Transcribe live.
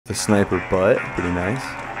The sniper butt, pretty nice.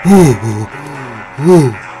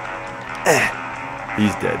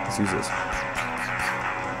 He's dead. Let's use this.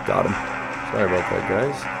 Got him. Sorry about that,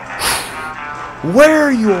 guys. Where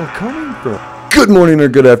are you all coming from? Good morning or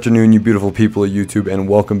good afternoon, you beautiful people of YouTube, and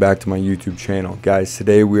welcome back to my YouTube channel. Guys,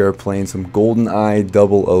 today we are playing some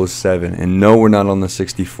GoldenEye 007, and no, we're not on the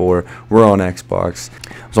 64, we're on Xbox.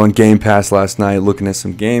 I was on Game Pass last night looking at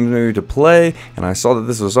some games maybe to play, and I saw that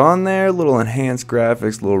this was on there, little enhanced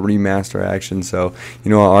graphics, little remaster action, so, you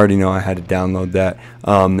know, I already know I had to download that.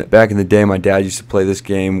 Back in the day, my dad used to play this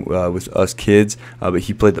game with us kids, but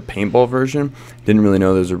he played the paintball version. Didn't really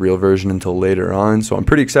know there was a real version until later on, so I'm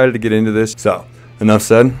pretty excited to get into this. So, enough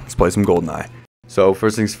said, let's play some GoldenEye. So,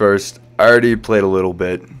 first things first, I already played a little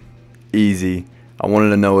bit. Easy. I wanted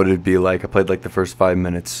to know what it'd be like. I played like the first 5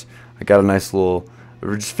 minutes. I got a nice little...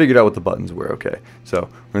 We just figured out what the buttons were. Okay, so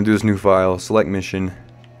we're going to do this new file. Select mission.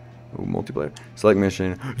 Ooh, multiplayer. Select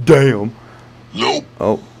mission. Damn! Nope!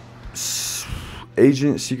 Oh.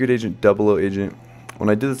 Agent, secret agent, 00 agent. When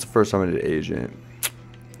I did this the first time, I did agent.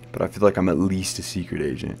 But I feel like I'm at least a secret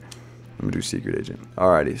agent. I'm going to do secret agent.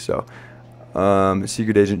 Alrighty, so...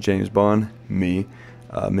 Secret Agent James Bond, me.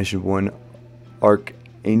 Mission 1,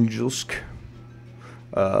 Archangelsk.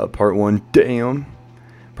 Part 1, damn.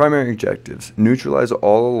 Primary objectives: neutralize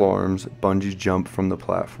all alarms, bungee jump from the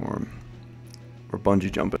platform. Or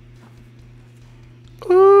bungee jumping.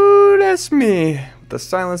 Ooh, that's me. With the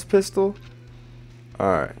silence pistol.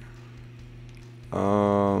 Alright.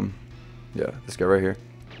 Yeah, this guy right here.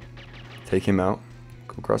 Take him out.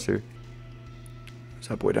 Go across here. There's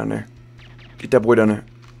that boy down there. Get that boy down there.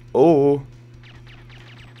 Oh.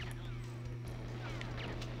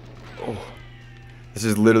 Oh. This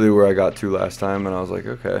is literally where I got to last time, and I was like,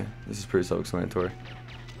 okay, this is pretty self-explanatory.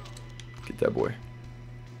 Get that boy.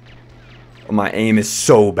 Oh, my aim is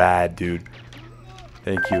so bad, dude.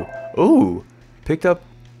 Thank you. Ooh. Picked up.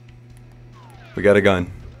 We got a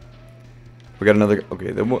gun. We got another.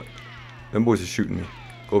 Okay, them boys are shooting me.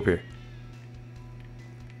 Go up here.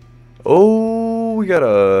 Oh, we got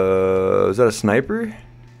a... Is that a sniper?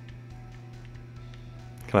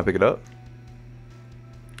 Can I pick it up?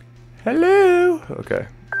 Hello? Okay.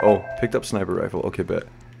 Oh, picked up sniper rifle. Okay, bet.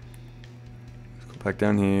 Let's go back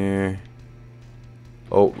down here.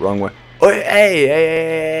 Oh, wrong way. Oh,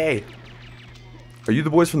 hey! Are you the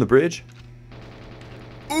boys from the bridge?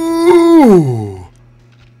 Ooh!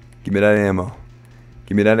 Give me that ammo.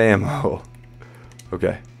 Give me that ammo.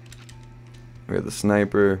 Okay. We got the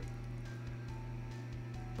sniper.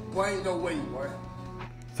 Why ain't no way, boy?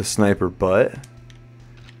 The sniper butt.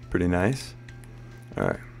 Pretty nice.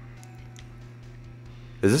 Alright.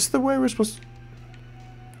 Is this the way we're supposed to...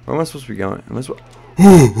 Where am I supposed to be going? Am I supposed...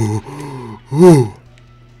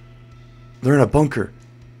 They're in a bunker.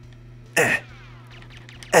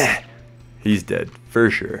 He's dead.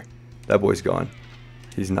 For sure. That boy's gone.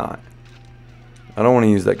 He's not. I don't want to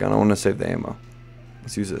use that gun. I want to save the ammo.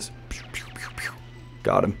 Let's use this.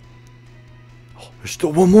 Got him. Oh, there's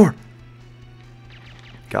still one more.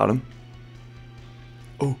 Got him.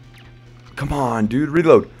 Oh. Come on, dude.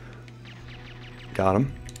 Reload. Got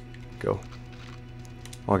him. Go.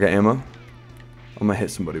 Oh, I got ammo. I'm gonna hit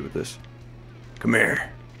somebody with this. Come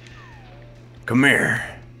here. Come here.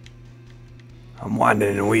 I'm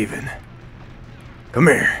winding and weaving. Come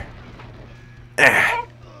here. Yeah,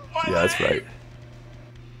 that's right.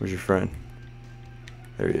 Where's your friend?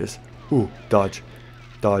 There he is. Ooh, dodge.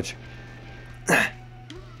 Dodge.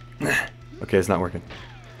 Okay, it's not working.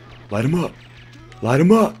 Light him up. Light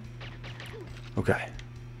him up. Okay.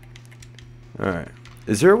 Alright.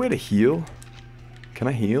 Is there a way to heal? Can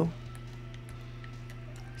I heal?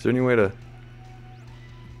 Is there any way to...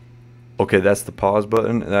 Okay, that's the pause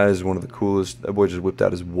button. That is one of the coolest. That boy just whipped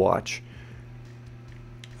out his watch.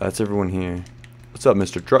 That's everyone here. What's up,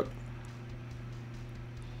 Mr. Truck?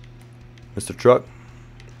 Mr. Truck?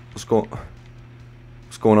 What's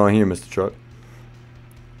going on here, Mr. Truck?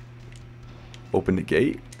 Open the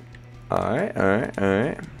gate. Alright.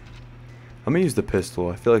 I'm gonna use the pistol.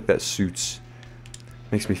 I feel like that suits.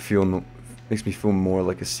 Makes me feel more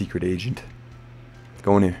like a secret agent.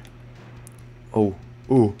 Go in here. Oh.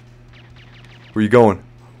 Ooh. Where you going?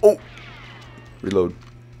 Oh! Reload.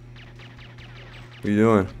 What are you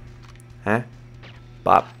doing? Huh?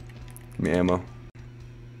 Bop. Give me ammo.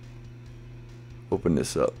 Open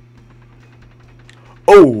this up.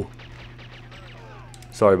 Oh!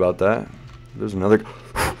 Sorry about that. There's another...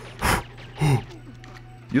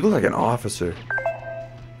 You look like an officer.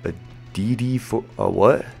 A DD4... A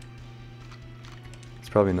what? It's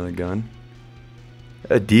probably another gun.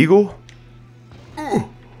 A deagle?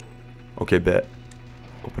 Okay, bet.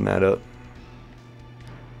 Open that up.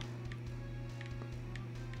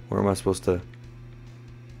 Where am I supposed to?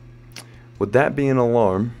 Would that be an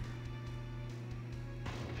alarm?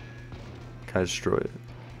 Can I destroy it?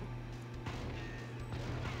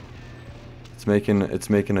 It's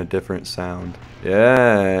making a different sound.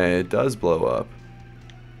 Yeah, it does blow up.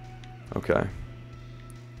 Okay.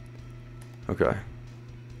 Okay.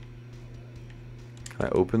 Can I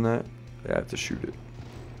open that? Yeah, I have to shoot it.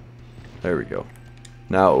 There we go.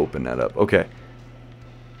 Now open that up. Okay.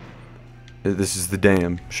 This is the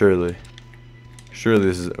dam, surely. Surely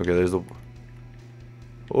this is... Okay, there's the...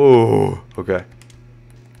 Oh, okay.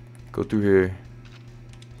 Go through here.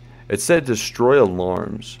 It said destroy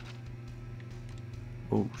alarms.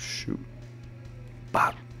 Oh, shoot.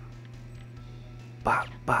 Bop. Bop,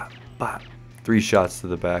 bop, bop. 3 shots to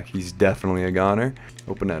the back. He's definitely a goner.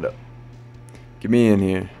 Open that up. Get me in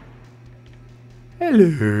here.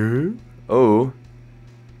 Hello. Oh.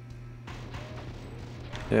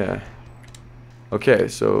 Yeah. Okay,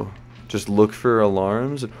 so just look for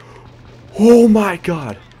alarms. Oh my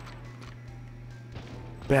god.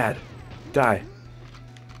 Bad. Die.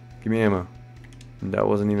 Give me ammo. That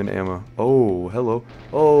wasn't even ammo. Oh, hello.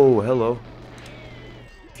 Oh, hello.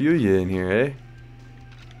 Few of you in here, eh?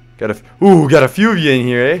 Got a few of you in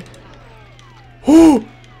here, eh? Ooh,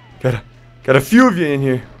 got a few of you in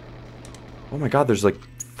here. Oh my god, there's like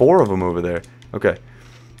 4 of them over there. Okay.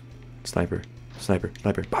 Sniper. Sniper.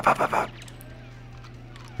 Sniper. Pop, pop, pop, pop.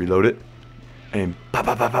 Reload it. Aim. Pop,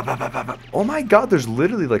 pop, pop, pop, pop, pop, pop. Oh my god, there's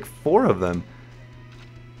literally like 4 of them.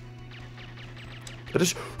 That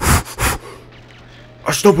is...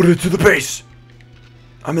 I stumbled into the base.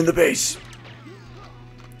 I'm in the base.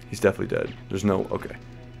 He's definitely dead. There's no... Okay.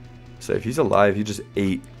 So if he's alive, he just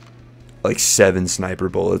ate like 7 sniper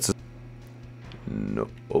bullets. No.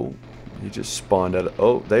 Oh. He just spawned out of...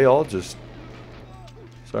 Oh, they all just...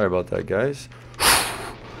 Sorry about that, guys.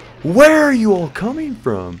 Where are you all coming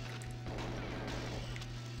from?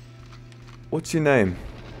 What's your name?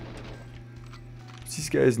 What's these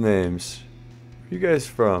guys' names? Where you guys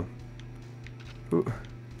from?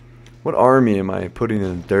 What army am I putting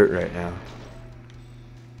in the dirt right now?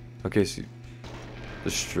 Okay, so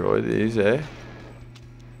destroy these, eh?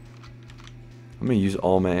 I'm gonna use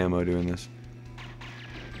all my ammo doing this.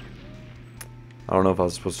 I don't know if I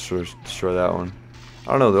was supposed to destroy that one.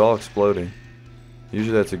 I don't know, they're all exploding.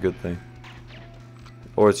 Usually that's a good thing.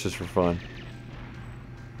 Or it's just for fun.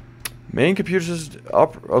 Main computer system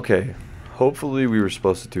up. Okay. Hopefully we were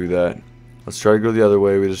supposed to do that. Let's try to go the other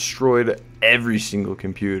way. We destroyed every single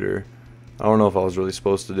computer. I don't know if I was really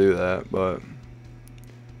supposed to do that, but...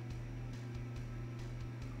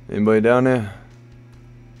 Anybody down there?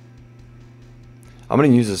 I'm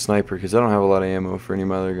gonna use a sniper because I don't have a lot of ammo for any of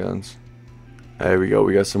my other guns. There we go.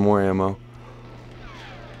 We got some more ammo.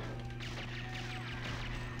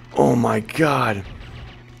 Oh my god.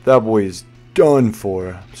 That boy is done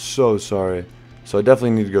for. I'm so sorry. So I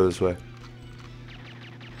definitely need to go this way.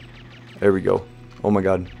 There we go. Oh my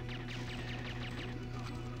god.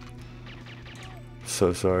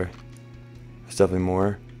 So sorry. There's definitely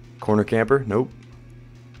more. Corner camper? Nope.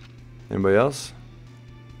 Anybody else?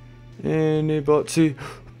 Anybody?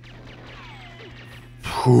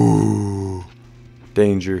 Whew.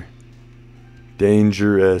 Danger.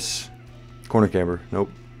 Dangerous. Corner camper?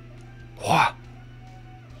 Nope. Wah.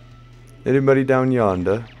 Anybody down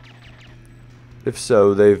yonder? If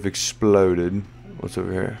so, they've exploded. What's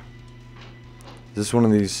over here? Is this one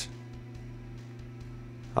of these?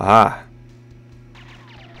 Aha.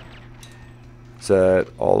 Is that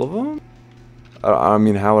all of them? I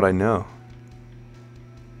mean, how would I know?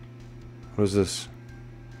 What is this?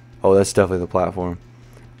 Oh, that's definitely the platform.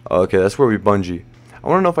 Okay, that's where we bungee. I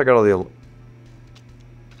want to know if I got all the...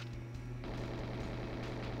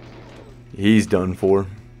 He's done for.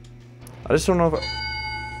 I just don't know if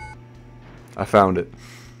I found it.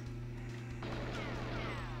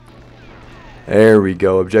 There we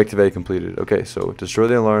go. Objective A completed. Okay, so destroy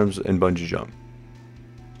the alarms and bungee jump.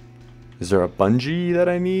 Is there a bungee that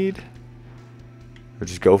I need? Or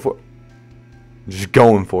just go for it? Just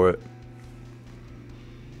going for it.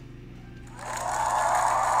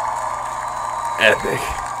 Epic.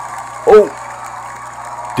 Oh!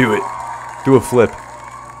 Do it. Do a flip.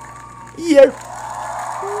 Yeah.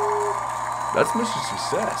 That's mission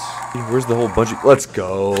success. Where's the whole bungee? Let's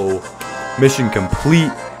go. Mission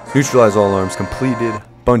complete. Neutralize all alarms completed.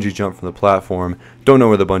 Bungee jump from the platform. Don't know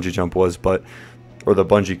where the bungee jump was, but... Or the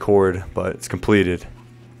bungee cord, but it's completed.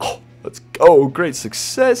 Oh, let's go. Great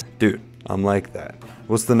success. Dude, I'm like that.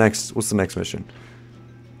 What's the next mission?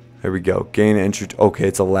 There we go. Gain entry. Okay,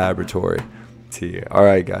 it's a laboratory. T.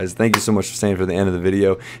 Alright guys, thank you so much for staying for the end of the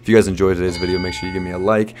video. If you guys enjoyed today's video, make sure you give me a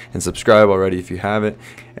like and subscribe already if you haven't.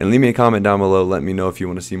 And leave me a comment down below. Let me know if you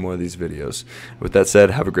want to see more of these videos. With that said,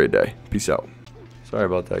 have a great day. Peace out. Sorry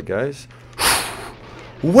about that, guys.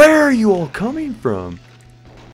 Where are you all coming from?